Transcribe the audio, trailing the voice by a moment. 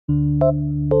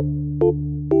Welcome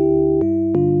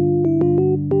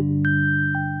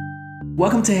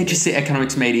to HSC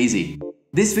Economics Made Easy.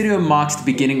 This video marks the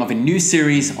beginning of a new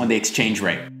series on the exchange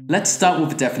rate. Let's start with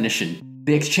the definition.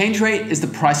 The exchange rate is the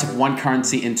price of one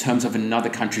currency in terms of another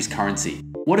country's currency.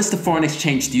 What is the foreign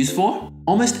exchange used for?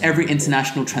 Almost every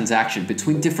international transaction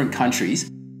between different countries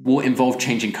will involve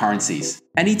changing currencies.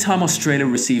 Anytime Australia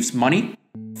receives money,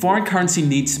 foreign currency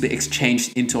needs to be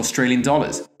exchanged into Australian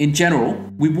dollars. In general,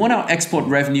 we want our export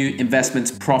revenue, investments,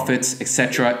 profits,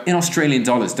 etc. in Australian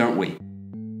dollars, don't we?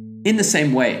 In the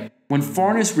same way, when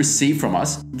foreigners receive from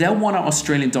us, they'll want our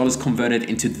Australian dollars converted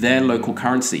into their local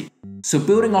currency. So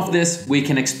building off this, we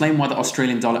can explain why the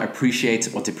Australian dollar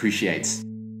appreciates or depreciates.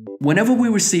 Whenever we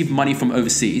receive money from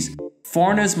overseas,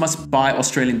 foreigners must buy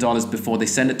Australian dollars before they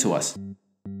send it to us.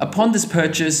 Upon this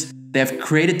purchase, they have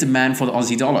created demand for the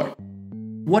Aussie dollar.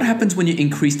 What happens when you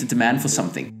increase the demand for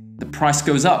something? The price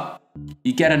goes up.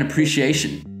 You get an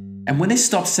appreciation. And when they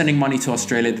stop sending money to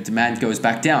Australia, the demand goes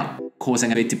back down,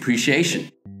 causing a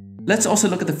depreciation. Let's also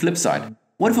look at the flip side.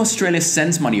 What if Australia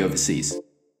sends money overseas?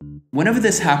 Whenever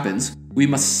this happens, we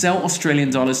must sell Australian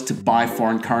dollars to buy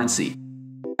foreign currency.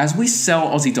 As we sell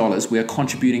Aussie dollars, we are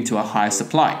contributing to a higher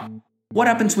supply. What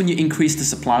happens when you increase the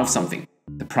supply of something?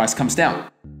 The price comes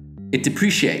down. It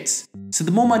depreciates. So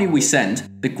the more money we send,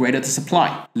 the greater the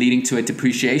supply, leading to a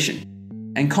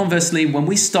depreciation. And conversely, when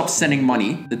we stop sending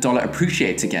money, the dollar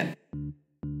appreciates again.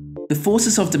 The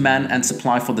forces of demand and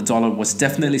supply for the dollar was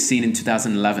definitely seen in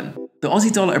 2011. The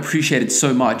Aussie dollar appreciated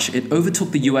so much, it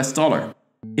overtook the US dollar.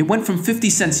 It went from 50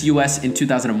 cents US in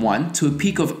 2001 to a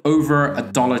peak of over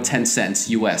 $1.10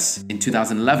 US in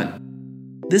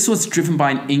 2011. This was driven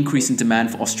by an increase in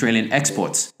demand for Australian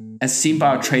exports, as seen by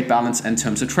our trade balance and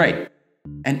terms of trade.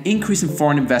 An increase in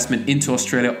foreign investment into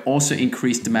Australia also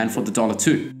increased demand for the dollar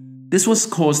too. This was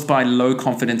caused by low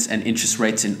confidence and interest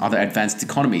rates in other advanced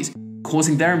economies,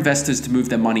 causing their investors to move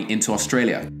their money into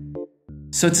Australia.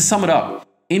 So to sum it up,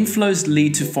 inflows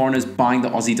lead to foreigners buying the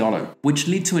Aussie dollar, which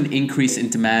lead to an increase in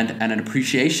demand and an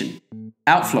appreciation.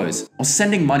 Outflows, or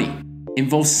sending money,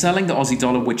 involve selling the Aussie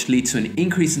dollar, which leads to an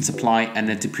increase in supply and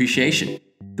a depreciation.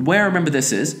 The way I remember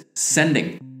this is,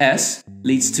 sending, S,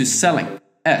 leads to selling,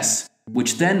 S,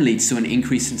 which then leads to an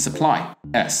increase in supply,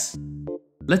 S.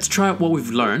 Let's try out what we've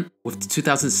learned with the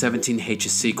 2017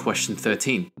 HSC question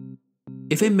 13.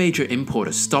 If a major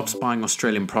importer stops buying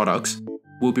Australian products,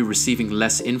 we'll be receiving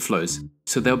less inflows,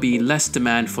 so there'll be less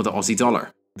demand for the Aussie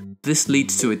dollar. This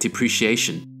leads to a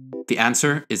depreciation. The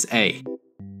answer is A.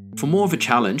 For more of a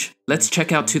challenge, let's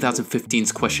check out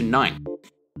 2015's question 9.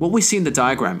 What we see in the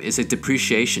diagram is a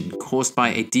depreciation caused by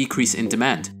a decrease in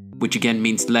demand, which again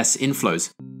means less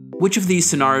inflows. Which of these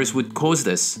scenarios would cause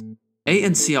this? A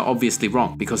and C are obviously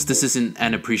wrong because this isn't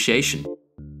an appreciation.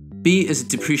 B is a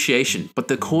depreciation, but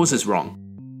the cause is wrong.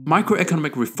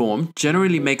 Microeconomic reform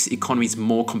generally makes economies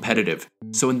more competitive.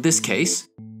 So in this case,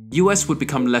 US would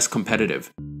become less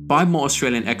competitive, buy more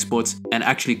Australian exports, and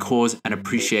actually cause an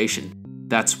appreciation.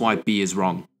 That's why B is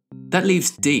wrong. That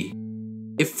leaves D.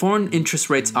 If foreign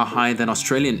interest rates are higher than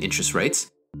Australian interest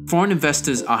rates, foreign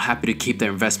investors are happy to keep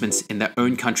their investments in their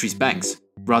own country's banks,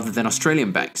 rather than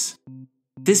Australian banks.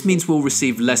 This means we'll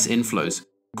receive less inflows,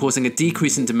 causing a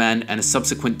decrease in demand and a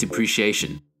subsequent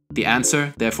depreciation. The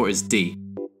answer, therefore, is D.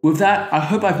 With that, I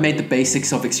hope I've made the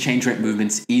basics of exchange rate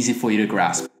movements easy for you to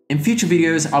grasp. In future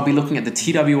videos, I'll be looking at the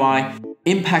TWI,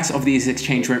 impacts of these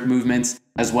exchange rate movements,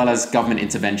 as well as government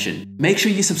intervention. Make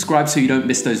sure you subscribe so you don't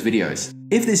miss those videos.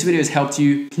 If this video has helped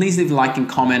you, please leave a like and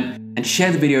comment, and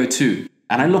share the video too.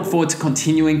 And I look forward to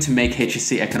continuing to make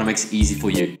HSC Economics easy for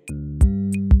you.